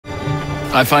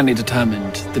I finally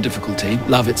determined the difficulty,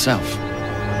 love itself.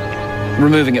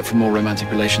 Removing it from more romantic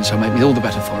relations shall make me all the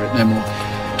better for it. No more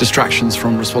distractions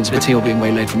from responsibility or being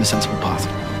waylaid from the sensible path.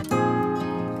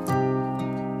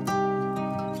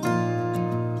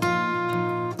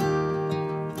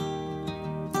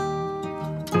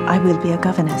 I will be a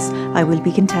governess. I will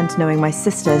be content knowing my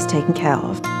sister is taken care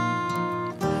of.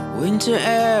 Winter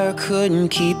air couldn't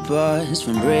keep us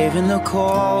from braving the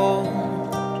cold.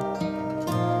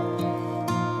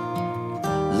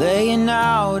 Laying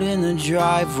out in the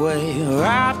driveway,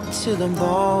 wrapped to the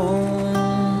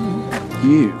bone.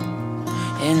 You?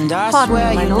 And I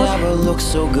swear you never look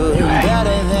so good,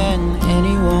 better than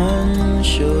anyone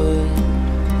should.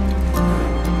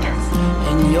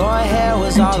 And your hair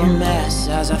was all a mess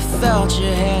as I felt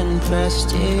your hand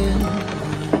pressed in.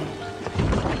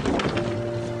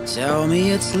 Tell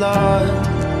me it's love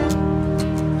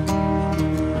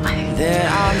that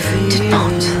I'm feeling. Did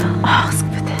not ask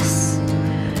for this.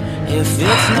 If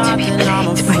it's not, then I'm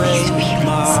afraid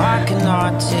my heart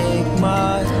cannot take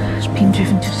much. I've been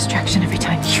driven to distraction every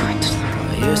time you enter.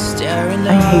 You're staring I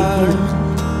hate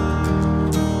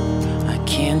you. I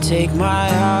can't take my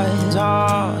eyes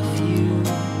off you.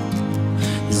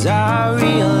 'Cause I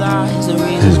realize the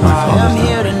reason why I'm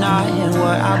here tonight and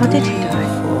what I breathe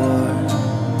for.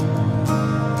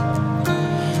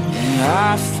 And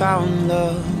I found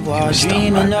love while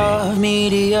dreaming of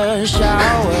meteor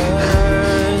showers.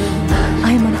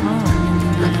 I am unharmed.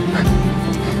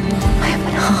 I am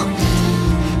unharmed.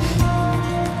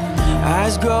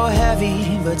 Eyes grow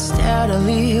heavy, but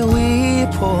steadily we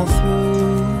pull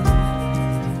through.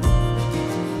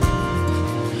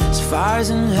 As fires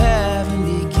in heaven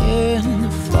begin to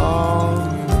fall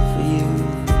for you.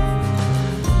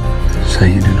 So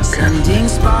you do not care. Sending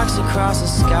sparks across the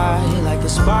sky like the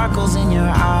sparkles in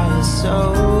your eyes, so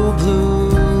blue.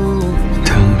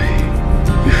 Tell me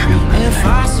you feel me. If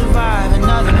I survive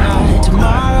another night,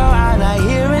 tomorrow I'll lie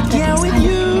here again with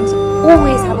you.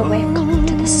 Always have a way of coming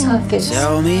to the surface.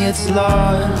 Tell me it's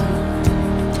love.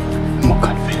 What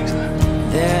kind of feelings are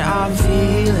that I'm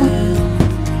feeling?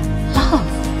 Love.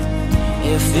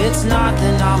 If it's not,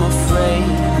 then I'm afraid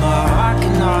my heart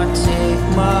cannot take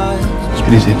much.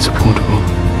 It is insupportable.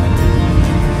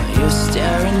 You're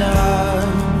staring up.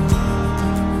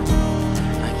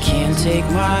 I can't take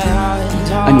my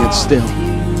eyes off. And yet still,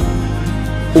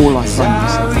 all I find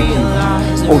myself being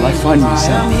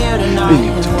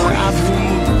able to breathe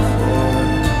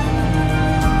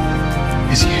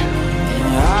is you.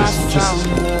 Just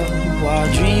while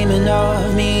dreaming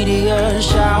of meteor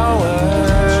showers.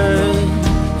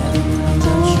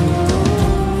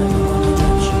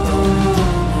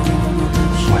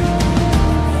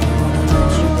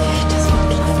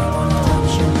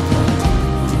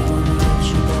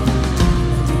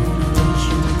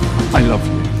 I love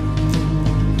you.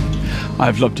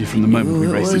 I've loved you from the moment we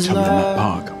raced each other in that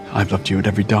park. I've loved you at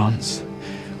every dance,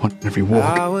 on every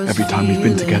walk, every time we've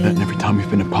been together and every time we've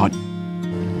been apart.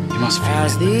 You must feel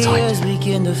as it the tight. years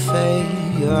begin to fade,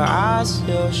 your eyes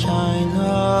still shine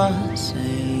the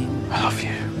same. I love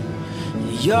you.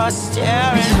 You're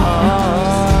staring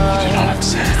hard. You do not have to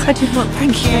say it. I do not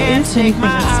think there is anything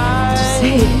else to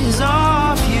say.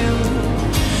 Off you.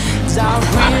 'Cause I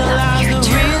realize the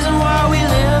reason why we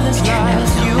live this life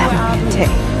is you have Day.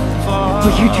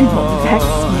 Well, you do not vex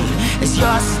me. As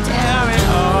you're staring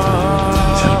hard.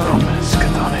 Is that a promise,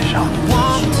 Katana?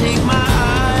 Won't take my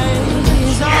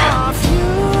eyes off you.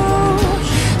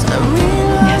 So I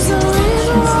realize the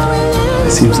reason why we live.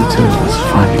 It seems the two of us are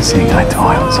finally seeing eye to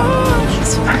eye on something. I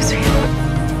suppose we are.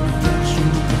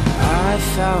 I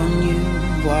found you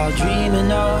while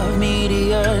dreaming of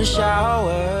meteor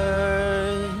showers.